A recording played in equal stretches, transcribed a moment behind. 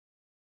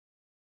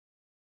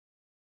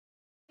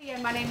Yeah,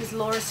 my name is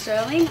Laura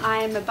Sterling. I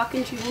am a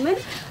Buckenju woman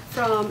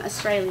from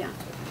Australia.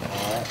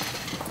 Alright.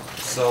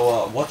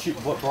 So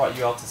what brought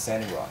you out to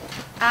Standing Rock?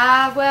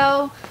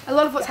 Well, a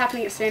lot of what's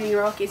happening at Standing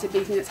Rock is a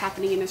big thing that's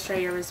happening in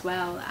Australia as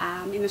well.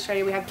 In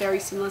Australia we have very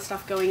similar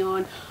stuff going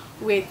on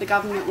with the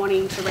government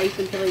wanting to rape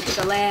and pillage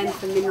the land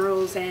for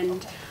minerals,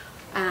 and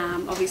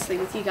obviously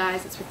with you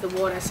guys it's with the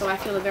water, so I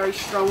feel a very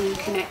strong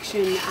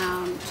connection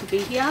to be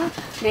here.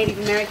 Native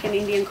American,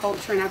 Indian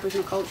culture and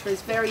Aboriginal culture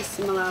is very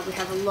similar. We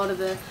have a lot of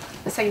the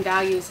same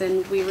values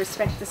and we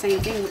respect the same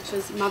thing, which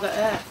is Mother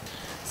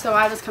Earth. So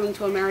I was coming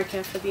to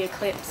America for the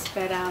eclipse,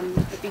 but a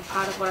big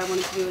part of what I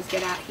wanted to do was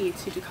get out here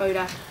to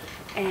Dakota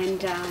and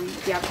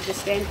be able to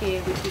just stand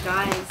here with you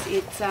guys.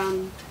 It's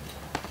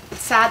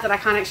sad that I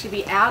can't actually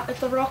be out at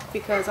the rock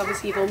because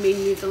obviously you've all been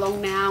moved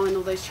along now and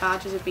all those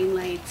charges have been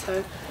laid.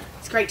 So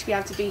it's great to be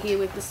able to be here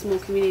with the small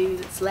community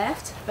that's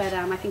left, but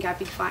I think our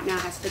big fight now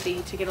has to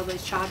be to get all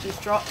those charges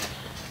dropped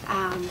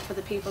for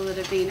the people that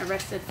have been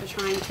arrested for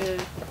trying to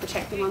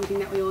protect the one thing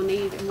that we all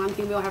need and one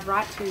thing we all have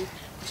right to,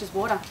 which is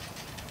water.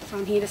 So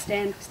I'm here to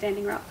stand for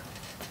Standing Rock.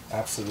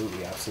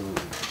 Absolutely,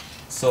 absolutely.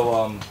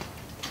 So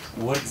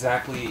what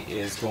exactly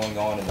is going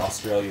on in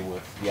Australia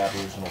with the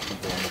Aboriginal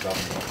people and the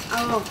government?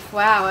 Oh,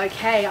 wow,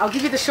 okay. I'll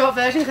give you the short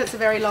version because it's a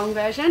very long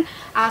version.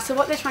 So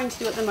what they're trying to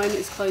do at the moment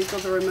is close all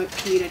the remote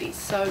communities.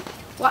 So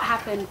what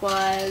happened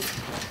was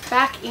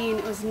back in,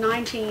 it was the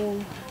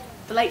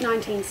late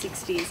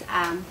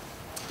 1960s,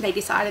 they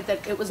decided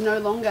that it was no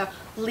longer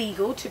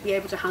legal to be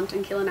able to hunt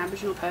and kill an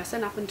Aboriginal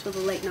person. Up until the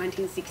late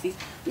 1960s,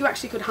 you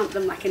actually could hunt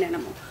them like an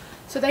animal.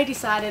 So they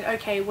decided,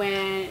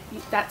 okay,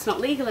 that's not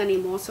legal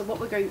anymore, so what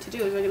we're going to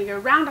do is we're going to go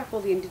round up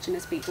all the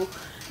Indigenous people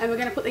and we're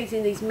going to put these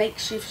in these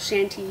makeshift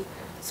shanty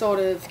sort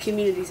of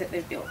communities that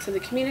they've built. So the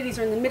communities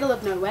are in the middle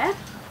of nowhere,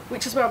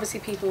 which is where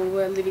obviously people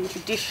were living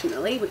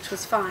traditionally, which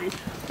was fine.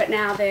 But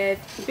now they've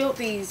built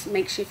these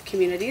makeshift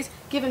communities,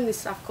 given this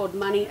stuff called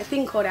money, a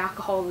thing called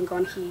alcohol, and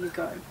gone, here you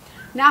go.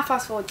 Now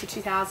fast forward to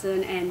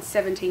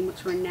 2017,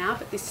 which we're in now,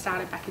 but this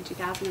started back in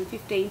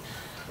 2015.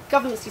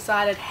 Governments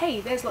decided,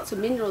 hey, there's lots of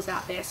minerals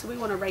out there, so we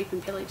want to rape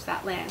and pillage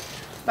that land.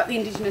 But the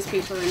Indigenous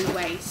people are in the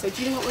way. So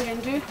do you know what we're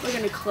going to do? We're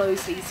going to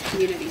close these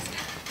communities.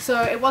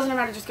 So it wasn't a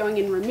matter of just going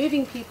in and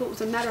removing people, it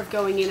was a matter of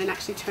going in and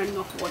actually turning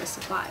off water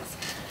supplies.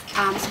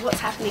 So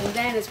what's happening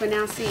then is we're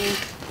now seeing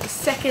the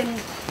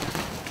second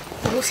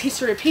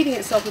history repeating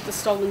itself with the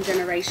stolen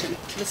generation.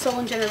 The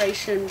stolen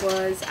generation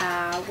was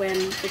when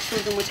the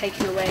children were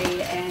taken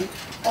away and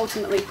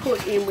ultimately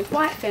put in with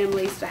white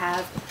families to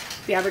have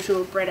the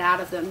Aboriginal bred out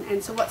of them.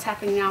 And so what's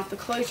happening now with the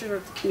closure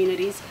of the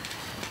communities,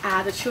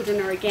 the children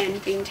are again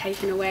being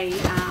taken away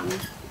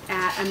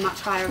at a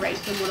much higher rate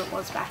than what it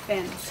was back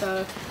then.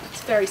 So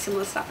it's very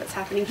similar stuff that's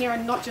happening here,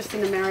 and not just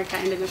in America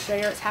and in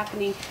Australia, it's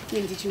happening in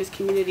Indigenous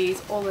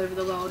communities all over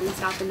the world, in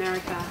South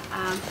America.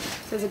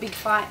 So there's a big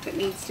fight that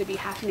needs to be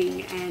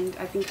happening, and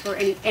I think for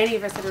any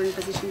of us that are in a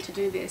position to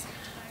do this,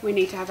 we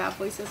need to have our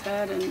voices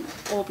heard and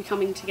all be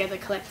coming together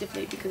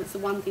collectively, because it's the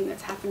one thing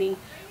that's happening,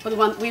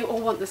 we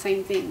all want the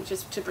same thing, which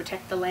is to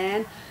protect the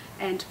land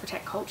and to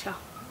protect culture.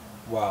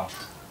 Wow.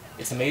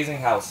 It's amazing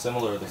how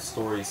similar the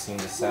stories seem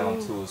to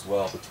sound too as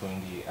well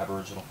between the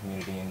Aboriginal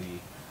community and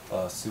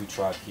the Sioux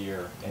tribe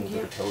here in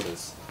the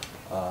Dakotas.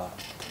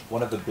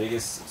 One of the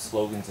biggest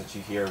slogans that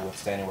you hear with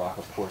Standing Rock,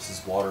 of course,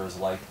 is water is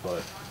life,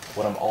 but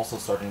what I'm also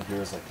starting to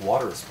hear is like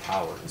water is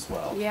power as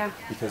well. Yeah.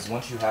 Because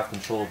once you have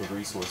control of the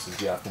resources,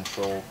 you have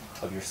control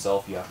of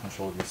yourself, you have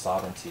control of your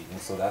sovereignty,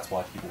 and so that's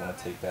why people want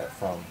to take that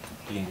from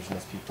the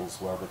Indigenous peoples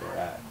wherever they're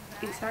at.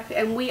 Exactly,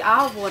 and we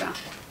are water.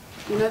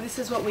 You know, this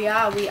is what we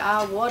are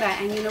water,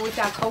 and you know, with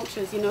our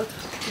cultures, you know,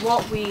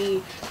 what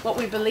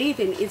we believe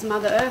in is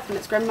Mother Earth, and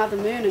it's Grandmother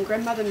Moon, and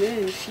Grandmother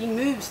Moon, she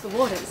moves the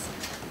waters,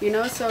 you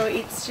know, so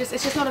it's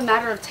just not a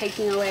matter of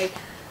taking away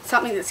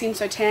something that seems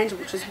so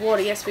tangible, which is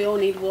water. Yes, we all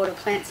need water,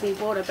 plants need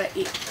water, but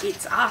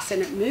it's us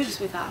and it moves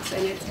with us,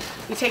 and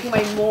you're taking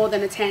away more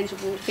than a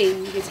tangible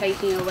thing, you're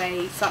taking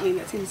away something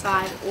that's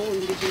inside all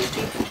Indigenous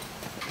people.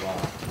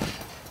 Wow.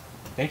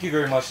 Thank you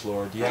very much,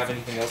 Laura. Do you have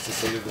anything else to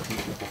say to the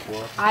people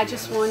before? I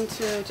just want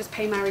to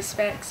pay my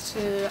respects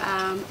to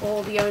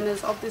all the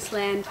owners of this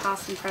land,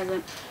 past and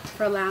present,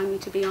 for allowing me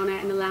to be on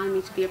it and allowing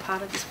me to be a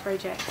part of this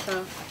project.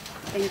 So,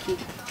 thank you.